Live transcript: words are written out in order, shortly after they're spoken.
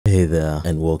Hey there,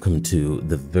 and welcome to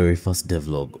the very first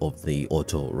devlog of the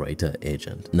AutoWriter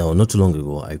Agent. Now, not too long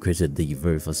ago, I created the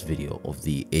very first video of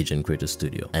the Agent Creator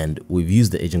Studio, and we've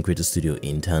used the Agent Creator Studio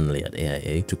internally at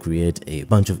AIA to create a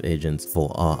bunch of agents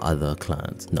for our other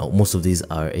clients. Now, most of these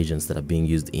are agents that are being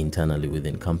used internally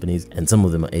within companies, and some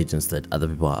of them are agents that other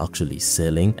people are actually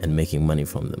selling and making money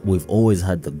from them. We've always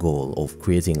had the goal of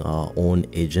creating our own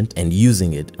agent and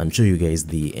using it and show you guys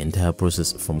the entire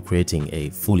process from creating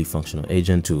a fully functional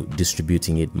agent to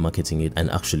distributing it, marketing it, and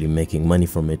actually making money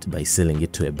from it by selling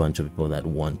it to a bunch of people that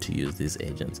want to use these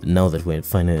agents. Now that we're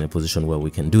finally in a position where we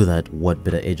can do that, what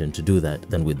better agent to do that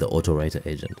than with the AutoWriter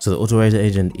Agent? So the AutoWriter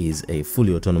Agent is a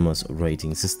fully autonomous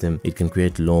writing system. It can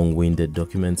create long-winded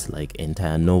documents like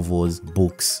entire novels,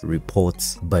 books,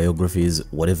 reports, biographies,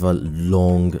 whatever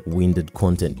long-winded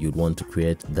content you'd want to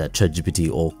create that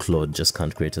ChatGPT or Claude just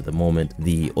can't create at the moment.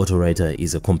 The AutoWriter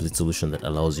is a complete solution that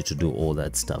allows you to do all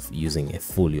that stuff using a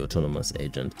fully autonomous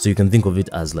agent. So you can think of it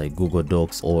as like Google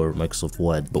Docs or Microsoft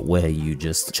Word, but where you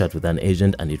just chat with an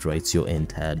agent and it writes your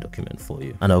entire document for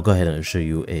you. And I'll go ahead and show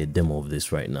you a demo of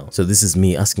this right now. So this is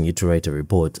me asking you to write a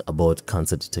report about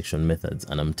cancer detection methods,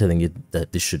 and I'm telling it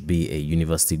that this should be a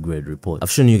university grade report.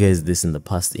 I've shown you guys this in the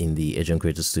past in the Agent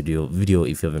Creator Studio video.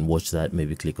 If you haven't watched that,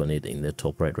 maybe click on it in the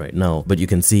top right now. But you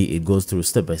can see it goes through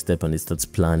step by step and it starts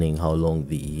planning how long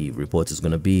the report is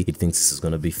going to be. It thinks this is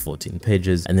going to be 14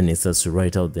 pages, and then it starts to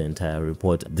write out the entire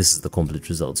report. This is the complete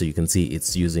result. So you can see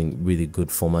it's using really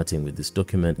good formatting with this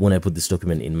document. When I put this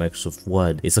document in Microsoft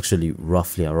Word, it's actually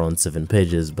roughly around 7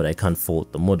 pages, but I can't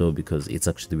fault the model because it's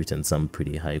actually written some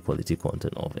pretty high quality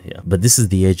content over here. But this is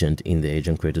the agent in the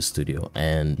Agent Creator Studio,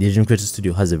 and the Agent Creator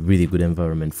Studio has a really good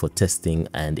environment for testing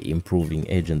and improving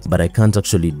agents, but I can't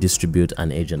actually distribute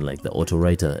an agent like the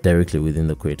AutoWriter directly within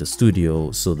the Creator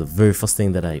Studio. So the very first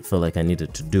thing that I felt like I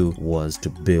needed to do was to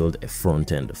build a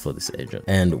front end for this agent.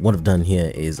 And what I've done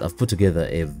here is I've put together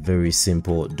a very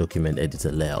simple document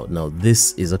editor layout. Now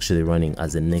this is actually running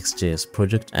as a Next.js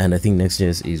project, and I think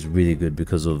Next.js is really good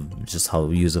because of just how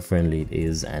user-friendly it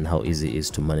is and how easy it is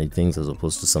to manage things, as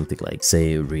opposed to something like,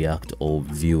 say, React or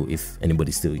Vue, if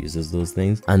anybody still uses those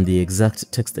things. And the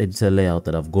exact text editor layout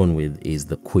that I've gone with is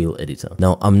the Quill editor.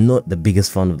 Now I'm not the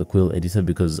biggest fan of the Quill editor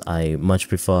because I much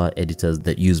prefer editors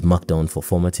that use Markdown for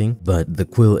formatting, but the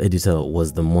Quill editor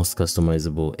was the most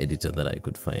customizable editor that I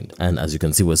could find. And as you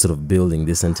can see, we're sort of building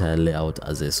this entire layout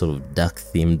as a sort of dark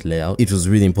themed layout. It was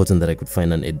really important that I could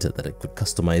find an editor that I could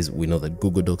customize. We know that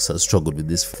Google Docs has struggled with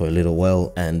this for a little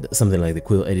while, and something like the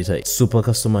Quill editor is super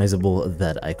customizable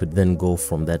that I could then go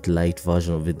from that light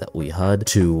version of it that we had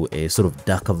to a sort of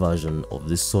darker version of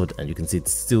this sort, and you can see it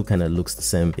still kind of looks the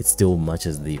same. It still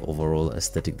matches the overall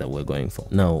aesthetic that we're going for.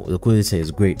 Now the Quill editor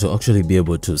is great to actually be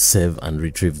able to save and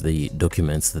retrieve the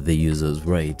documents that the users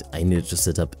write. I needed to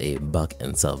set up a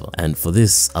backend server, and for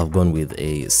this I've gone with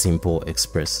a simple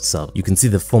Express server. You can see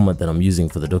the format that I'm using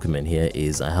for the document here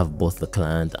is I have both the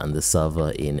client and the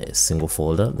server in a single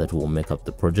folder that will make up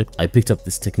the project. I picked up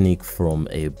this technique from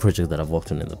a project that I've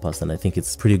worked on in the past, and I think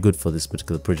it's pretty good for this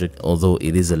particular project, although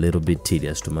it is a little bit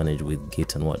tedious to manage with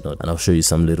Git and whatnot, and I'll show you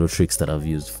some little tricks that I've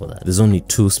used for that. There's only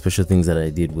two special things that I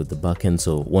did with the backend.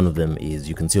 So one of them is,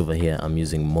 you can see over here, I'm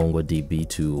using MongoDB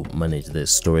to manage the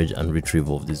storage and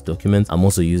retrieval of these documents. I'm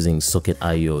also using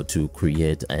Socket.io to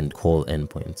create and call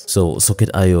endpoints. So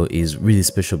Socket.io is really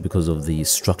special because of the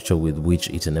structure with which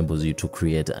it enables you to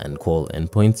create and call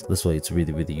endpoints. That's why it's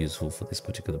really useful for this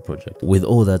particular project. With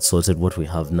all that sorted, what we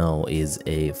have now is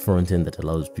a front end that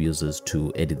allows users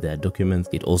to edit their documents.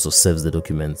 It also saves the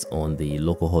documents on the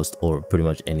localhost or pretty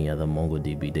much any other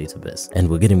MongoDB database. And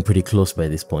we're getting pretty close by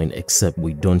this point, except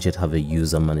we don't yet have a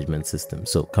user management system.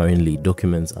 So currently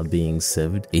documents are being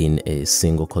saved in a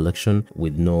single collection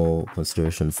with no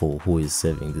consideration for who is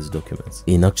saving these documents.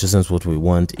 In actual sense, what we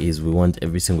want is we want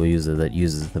every single user that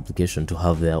uses the application to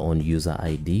have their own user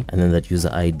ID, and then that user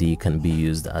ID can be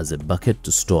used as a bucket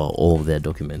to store all of their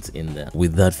documents in there.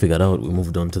 With that figured out, we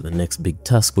moved on to the next big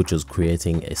task, which was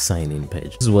creating a sign-in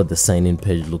page. This is what the sign-in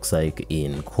page looks like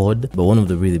in code, but one of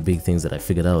the really big things that I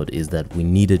figured out is that we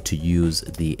needed to use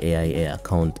the AIA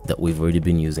account that we've already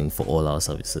been using for all our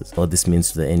services. What this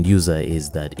means to the end user is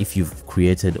that if you've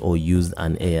created or used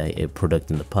an AIA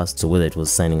product in the past, so whether it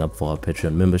was signing up for our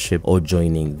Patreon membership or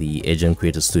joining the Agent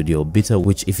Creator Studio beta,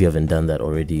 which if you haven't done that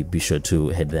already, be sure to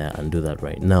head there and do that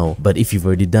right now. But if you've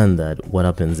already done that, what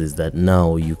happens is that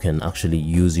now you can actually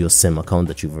use your same account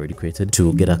that you've already created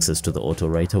to get access to the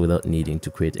AutoWriter without needing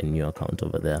to create a new account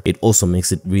over there. It also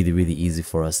makes it really easy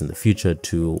for us in the future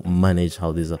to manage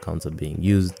how these accounts are being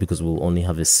used, because we'll only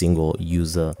have a single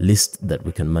user list that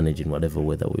we can manage in whatever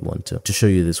way that we want to. To show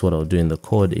you this, what I'll do in the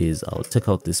code is I'll take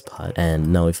out this this part.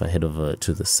 And now if I head over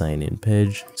to the sign in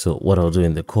page, so what I'll do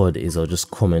in the code is I'll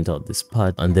just comment out this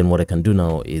part, and then what I can do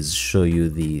now is show you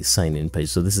the sign in page.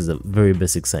 So this is a very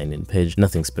basic sign in page,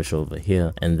 nothing special over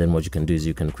here. And then what you can do is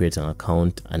you can create an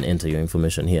account and enter your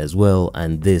information here as well,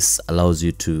 and this allows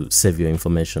you to save your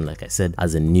information, like I said,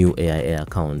 as a new AIA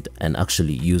account and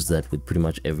actually use that with pretty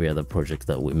much every other project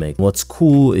that we make. What's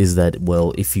cool is that,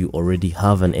 well, if you already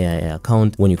have an AIA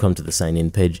account, when you come to the sign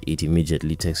in page, it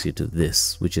immediately takes you to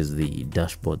this, which is the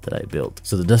dashboard that I built.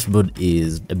 So the dashboard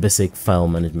is a basic file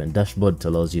management dashboard. It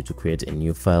allows you to create a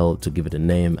new file, to give it a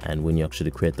name, and when you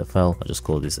actually create the file, I'll just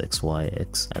call this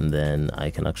XYX, and then I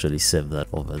can actually save that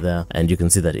over there, and you can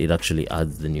see that it actually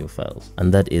adds the new files.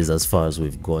 And that is as far as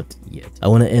we've got yet. I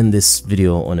want to end this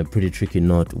video on a pretty tricky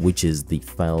note, which is the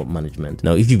file management.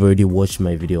 Now, if you've already watched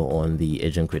my video on the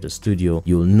Agent Creator Studio,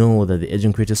 you'll know that the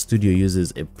Agent Creator Studio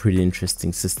uses a pretty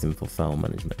interesting system for file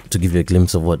management. To give you a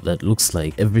glimpse of what that looks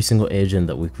like, every single agent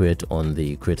that we create on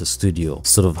the Creator Studio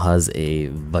sort of has a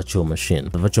virtual machine.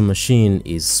 The virtual machine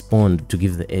is spawned to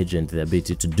give the agent the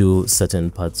ability to do certain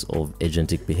parts of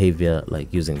agentic behavior,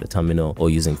 like using the terminal or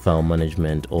using file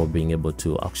management or being able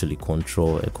to actually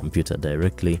control a computer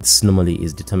directly. This normally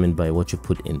is determined by what you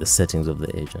put in the settings of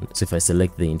the agent. So if I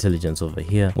select the intelligence over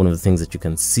here, one of the things that you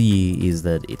can see is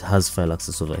that it has file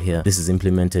access over here. This is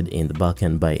implemented in the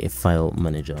backend by a file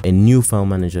manager. A new file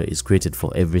manager is created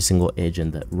for every single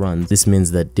agent that runs. This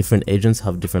means that different agents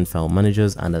have different file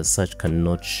managers and as such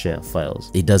cannot share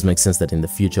files. It does make sense that in the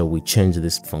future we change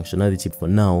this functionality. For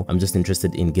now, I'm just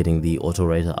interested in getting the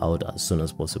AutoWriter out as soon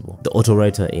as possible. The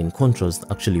AutoWriter, in contrast,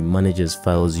 actually manages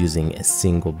files using a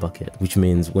single bucket, which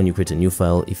means when you create a new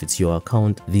file, if it's your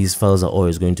account, these files are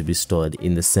always going to be stored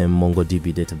in the same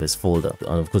MongoDB database folder.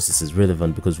 And of course, this is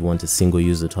relevant because we want a single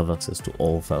user to have access to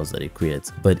all files that it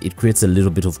creates. But it creates a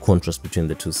little bit of contrast between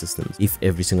the two systems. If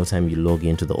every single time you log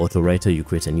into the AutoWriter, you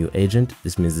create a new agent,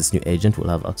 this means this new agent will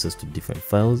have access to different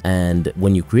files. And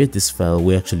when you create this file,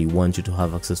 we actually want you to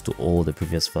have access to all the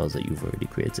previous files that you've already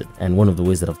created. And one of the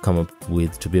ways that I've come up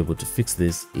with to be able to fix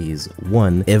this is,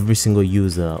 one, every single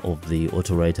user of the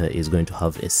AutoWriter is going to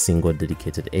have a single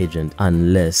dedicated agent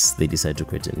unless they decide to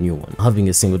create a new one. Having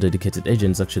a single dedicated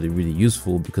agent is actually really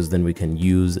useful because then we can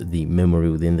use the memory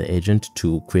within the agent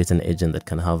to create an agent that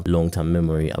can have long-term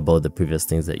memory about the previous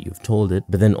things that you've told it.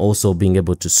 But then also being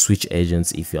able to switch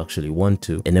agents if you actually want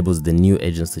to enables the new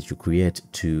agents that you create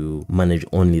to manage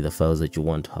only the files that you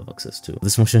want to have access to.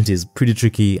 This functionality is pretty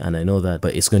tricky, and I know that,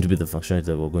 but it's going to be the functionality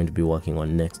that we're going to be working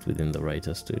on next within the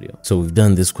Writer Studio. So we've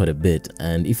done this quite a bit,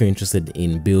 and if you're interested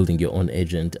in building your own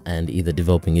agent and either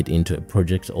developing it into a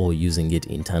project or using it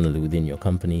internally within your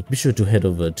company, be sure to head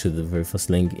over to the very first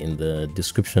link in the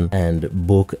description and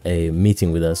book a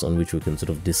meeting with us on which we can sort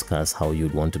of discuss how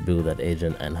you'd want to build that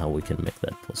agent and how we can make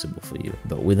that possible for you.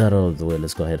 But with that out of the way,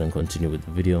 let's go ahead and continue with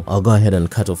the video. I'll go ahead and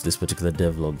cut off this particular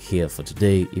devlog here for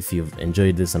today. If you've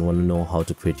enjoyed this and want to know how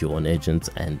to create your own agents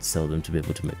and sell them to be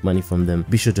able to make money from them,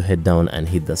 be sure to head down and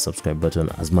hit that subscribe button,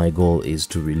 as my goal is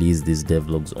to release these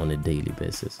devlogs on a daily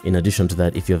basis. In addition to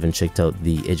that, if you haven't checked out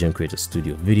the Agent Creator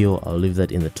Studio video, I'll leave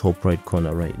that in the top right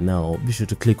corner right now. Be sure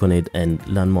to click on it and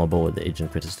learn more about what the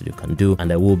Agent Creator Studio can do,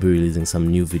 and I will be releasing some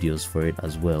new videos for it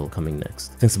as well coming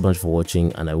next. Thanks a bunch for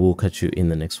watching, and I will catch you in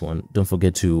the next one. Don't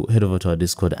forget to head over to our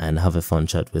Discord and have a fun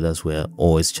chat with us. We're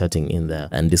always chatting in there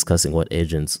and discussing what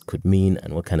agents could mean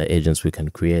and what kind of agents we can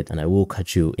create, and I will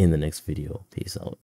catch you in the next video. Peace out.